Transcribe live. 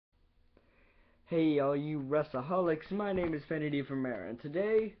Hey all you wrestleholics, my name is Fanny from Mara, and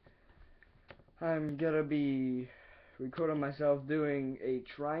today I'm gonna be recording myself doing a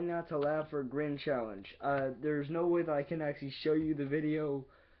try not to laugh or grin challenge. There's no way that I can actually show you the video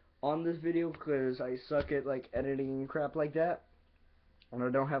on this video because I suck at like editing and crap like that, and I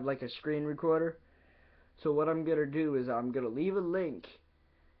don't have like a screen recorder. So what I'm gonna do is I'm gonna leave a link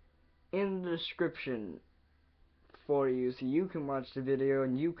in the description for you so you can watch the video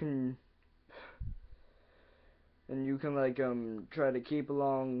and you can like try to keep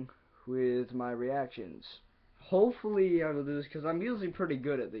along with my reactions. Hopefully I will do this because I'm usually pretty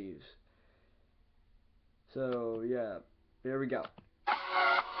good at these. So yeah, here we go.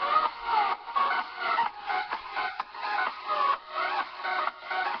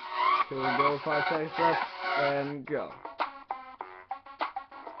 Here we go, 5 seconds left, and go.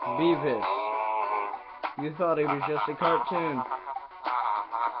 Beavis. You thought it was just a cartoon.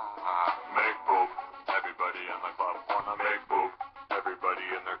 Make poop. Everybody in the club wanna make poop. Everybody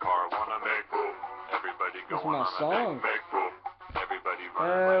in their car wanna make poop. Everybody go on a make poop. Everybody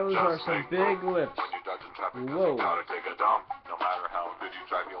Those are some big lips. When you dodge in traffic, whoa. You gotta take a dump. No matter how good you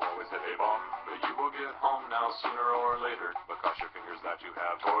drive, you'll always hit a bump. But you will get home now sooner or later. But cross your fingers that you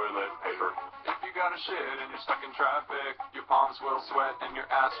have toilet paper. If you got a shit and you're stuck in traffic, your palms will sweat and your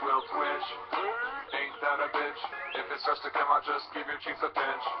ass will twitch. Ain't that a bitch? If it starts to come out, just give your cheeks a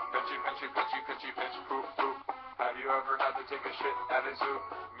pinch. Pinchy, pinchy, pinchy, pinchy, pinch, poop, poop. Have you ever had to take a shit at a zoo?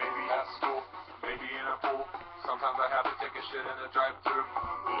 Maybe at school, maybe in a pool. Sometimes I have to take a shit in a drive-thru.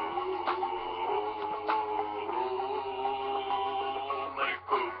 Make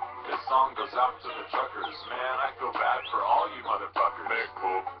poop. This song goes out to the truckers. Man, I feel bad for all you motherfuckers. Make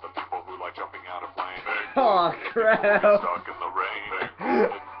poop. The people who like jumping out of planes. Oh crap! Stuck in the rain. Make poop.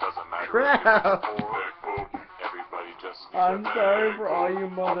 It doesn't matter. Crap! Make poop. Everybody just I'm sorry for all you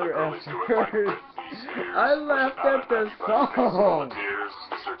mother effers. I laughed at the song.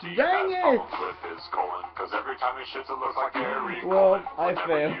 Dang it! Well, I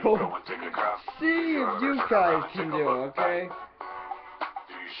failed. See if you guys can do it, okay?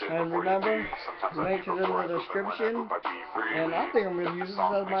 And remember, links is in the description, and I think I'm going to use this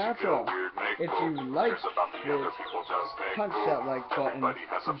as my outro. If you like this, punch that like button,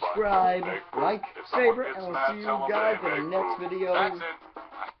 subscribe, like, favorite, and we'll see you guys in the next video.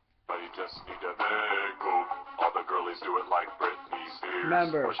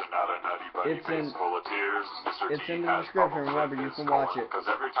 Remember, it's in the description. Remember, you can watch it.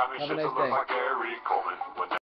 Have a nice day.